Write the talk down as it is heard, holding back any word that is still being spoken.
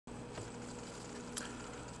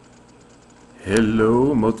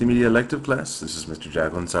Hello, multimedia elective class. This is Mr.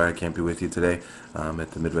 Jacqueline. Sorry I can't be with you today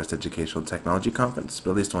at the Midwest Educational Technology Conference,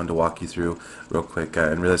 but at least I wanted to walk you through real quick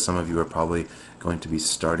and realize some of you are probably going to be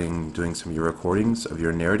starting doing some of your recordings of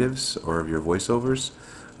your narratives or of your voiceovers,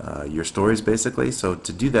 your stories basically. So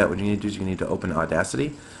to do that, what you need to do is you need to open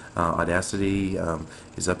Audacity. Audacity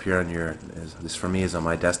is up here on your, this for me is on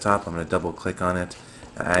my desktop. I'm going to double click on it.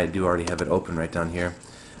 I do already have it open right down here.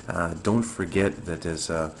 Don't forget that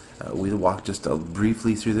as we walked just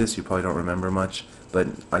briefly through this, you probably don't remember much, but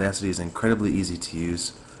Audacity is incredibly easy to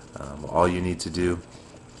use. All you need to do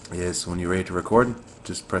is when you're ready to record,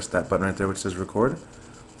 just press that button right there which says record.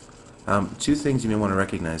 Two things you may want to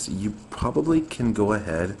recognize. You probably can go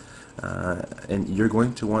ahead and you're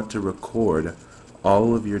going to want to record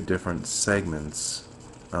all of your different segments.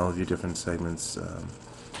 You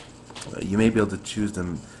may be able to choose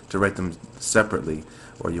them to write them separately,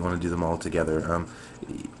 or you want to do them all together.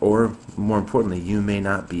 Or more importantly, you may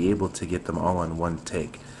not be able to get them all on one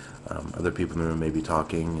take. Other people in the room may be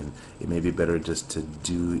talking, and it may be better just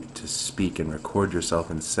to speak and record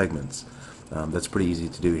yourself in segments. That's pretty easy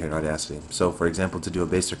to do here in Audacity. So, for example, to do a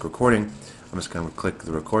basic recording, I'm just going to click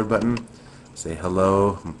the record button, say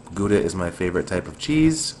hello, Gouda is my favorite type of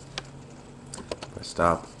cheese. Press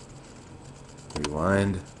stop,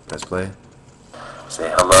 rewind, press play.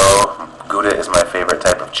 Say hello, Gouda is my favorite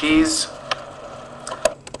type of cheese.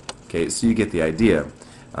 Okay, so you get the idea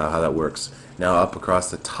how that works. Now up across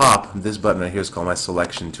the top, this button right here is called my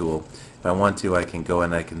selection tool. If I want to, I can go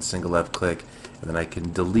and I can single left click, and then I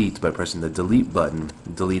can delete by pressing the delete button,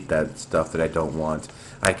 delete that stuff that I don't want.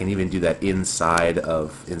 I can even do that inside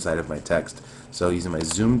of my text. So using my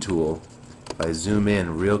zoom tool, if I zoom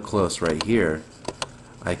in real close right here,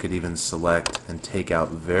 I could even select and take out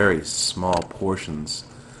very small portions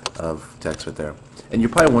of text right there. And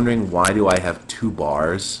you're probably wondering, why do I have two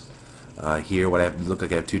bars here? What I have look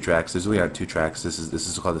like I have two tracks. There's really aren't two tracks. This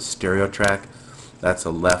is called a stereo track. That's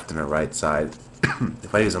a left and a right side.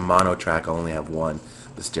 If I use a mono track, I'll only have one.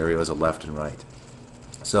 The stereo is a left and right.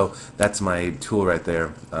 So that's my tool right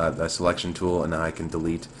there, the selection tool, and now I can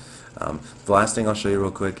delete. The last thing I'll show you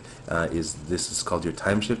real quick is this is called your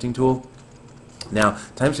time shifting tool. Now,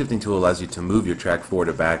 time shifting tool allows you to move your track forward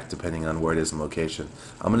or back depending on where it is in location.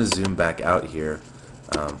 I'm going to zoom back out here.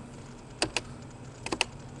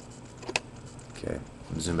 Okay,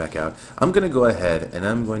 zoom back out. I'm going to go ahead and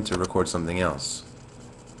I'm going to record something else.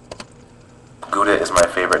 Gouda is my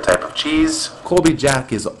favorite type of cheese. Colby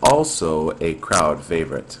Jack is also a crowd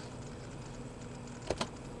favorite.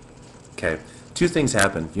 Okay, two things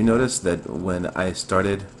happened. You notice that when I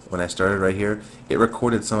started right here, it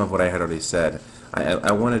recorded some of what I had already said.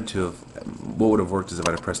 I wanted to have, what would have worked is if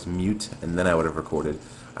I'd have pressed mute and then I would have recorded.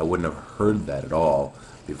 I wouldn't have heard that at all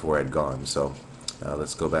before I'd gone. So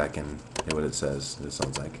let's go back and hear what it says. It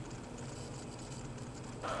sounds like.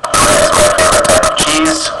 That's my favorite type of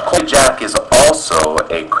cheese. Colby Jack is also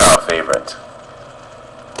a crowd favorite.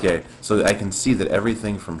 Okay, so I can see that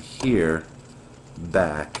everything from here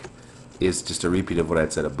back is just a repeat of what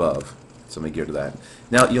I'd said above. So let me get to that.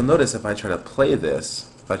 Now you'll notice if I try to play this,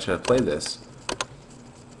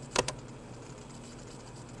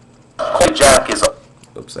 Jack is.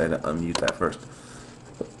 Oops, I had to unmute that first.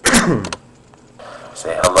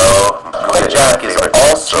 Say hello. Jack is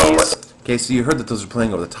also. Okay, so you heard that those are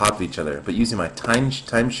playing over the top of each other, but using my time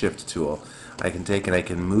shift tool, I can take and I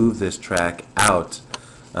can move this track out.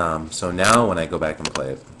 So now when I go back and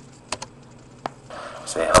play it,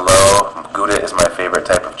 say hello. Gouda is my favorite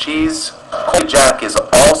type of cheese. Jack is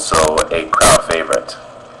also a crowd favorite.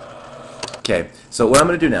 Okay, so what I'm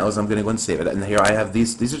going to do now is I'm going to go and save it. And here I have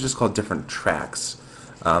these are just called different tracks.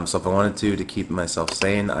 So if I wanted to keep myself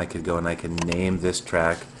sane, I could go and I can name this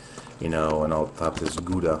track, you know, and I'll pop this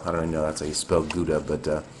Gouda. I don't even know that's how you spell Gouda, but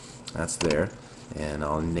that's there. And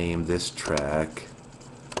I'll name this track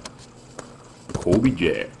Colby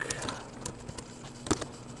Jack.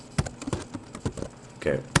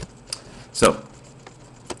 Okay, so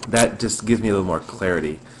that just gives me a little more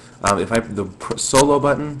clarity. The solo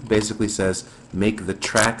button basically says make the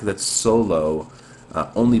track that's solo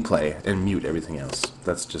only play and mute everything else.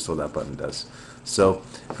 That's just what that button does. So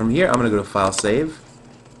from here I'm going to go to File Save.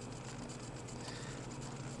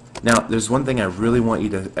 Now there's one thing I really want you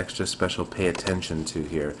to extra special pay attention to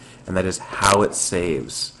here, and that is how it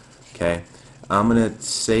saves. Okay, I'm going to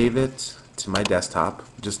save it to my desktop,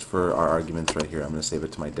 just for our arguments right here. I'm going to save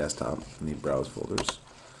it to my desktop in the browse folders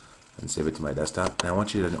and save it to my desktop. And I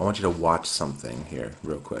want you to watch something here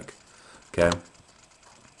real quick. Okay,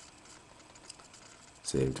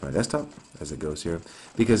 save to my desktop as it goes here,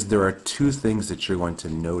 because there are two things that you're going to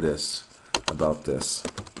notice about this.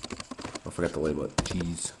 I forgot to label it.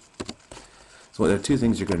 Cheese. So there are two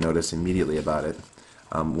things you're going to notice immediately about it.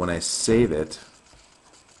 When I save it,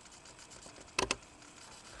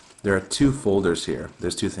 there are two folders here.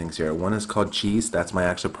 There's two things here. One is called cheese. That's my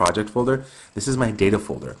actual project folder. This is my data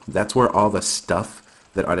folder. That's where all the stuff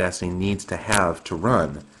that Audacity needs to have to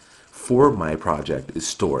run for my project is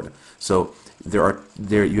stored. So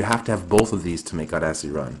you have to have both of these to make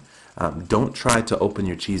Audacity run. Don't try to open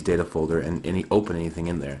your cheese data folder and open anything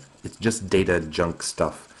in there. It's just data junk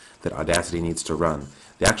stuff that Audacity needs to run.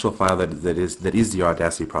 The actual file that is the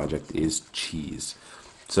Audacity project is cheese.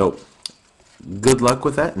 So good luck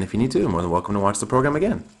with that, and if you need to, you're more than welcome to watch the program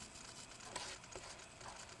again.